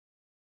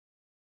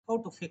How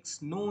to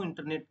fix no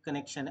internet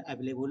connection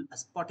available, a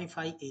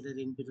Spotify error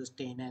in Windows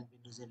 10 and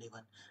Windows 11.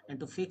 And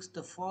to fix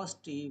the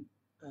first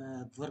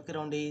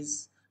workaround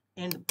is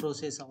end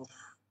process of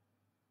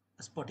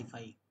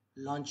Spotify.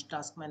 Launch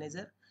Task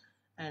Manager,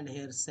 and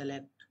here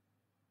select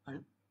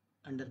un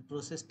under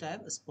Process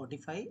tab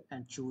Spotify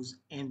and choose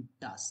End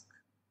Task.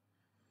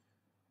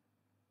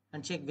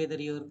 And check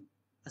whether your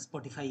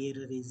Spotify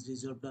error is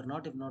resolved or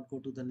not. If not, go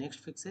to the next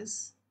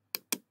fixes.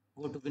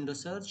 Go to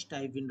Windows Search,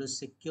 type Windows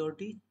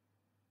Security,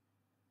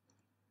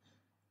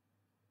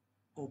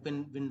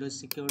 open Windows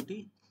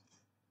Security.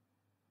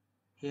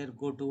 Here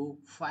go to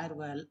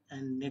Firewall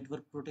and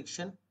Network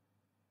Protection.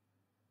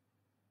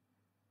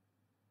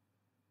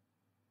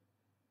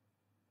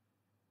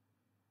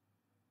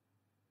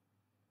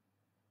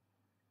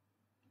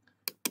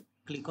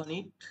 Click on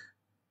it,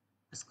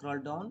 scroll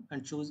down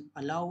and choose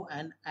Allow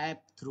an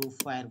app through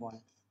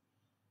Firewall.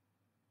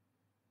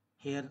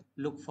 Here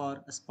look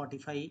for a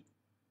Spotify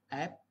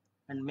app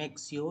and make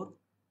sure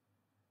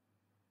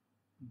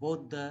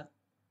both the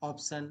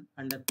option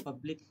under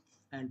public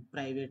and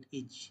private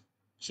is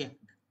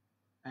checked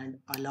and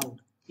allowed.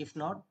 If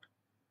not,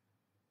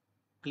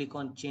 click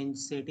on change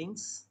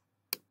settings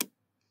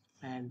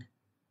and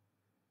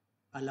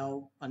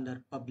allow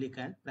under public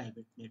and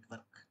private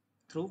network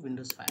through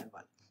Windows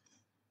Firewall.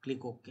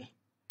 Click OK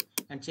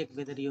and check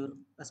whether your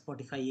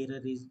Spotify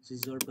error is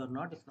resolved or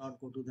not. If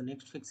not, go to the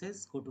next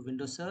fixes. Go to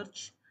Windows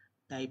Search,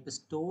 type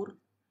Store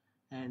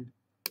and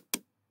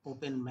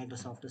open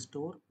Microsoft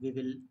Store. We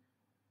will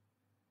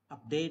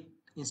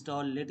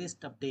install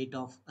latest update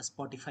of a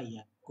Spotify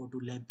app. Go to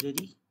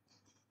Library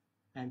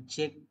and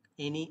check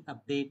any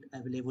update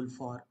available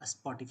for a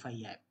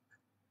Spotify app.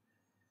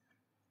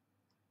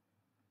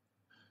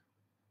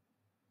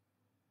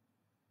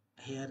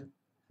 Here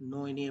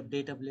no any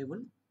update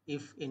available.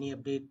 If any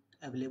update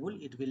available,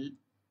 it will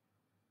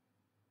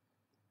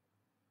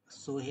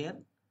show here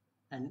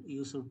and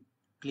you should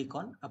click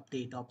on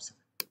update option.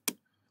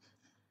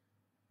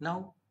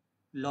 Now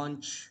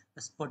launch a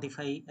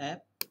Spotify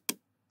app.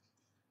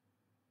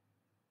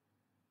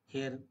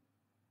 Here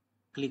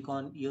click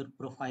on your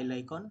profile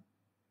icon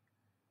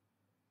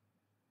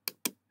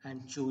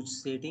and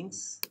choose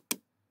settings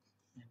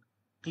and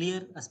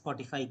clear a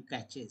Spotify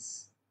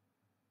caches.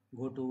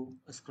 Go to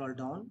scroll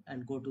down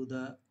and go to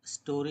the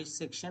storage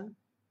section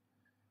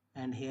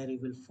and here you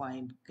will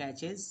find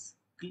caches.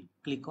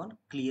 Click on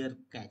clear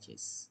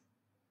caches.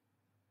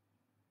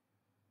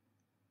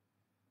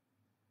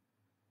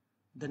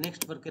 The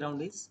next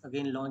workaround is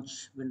again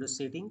launch Windows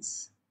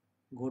settings,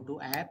 go to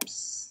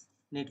apps,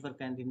 network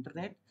and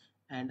internet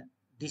and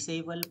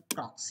disable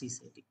proxy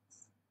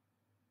settings.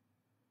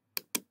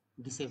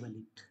 Disable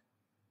it.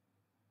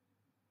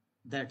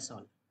 That's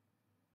all.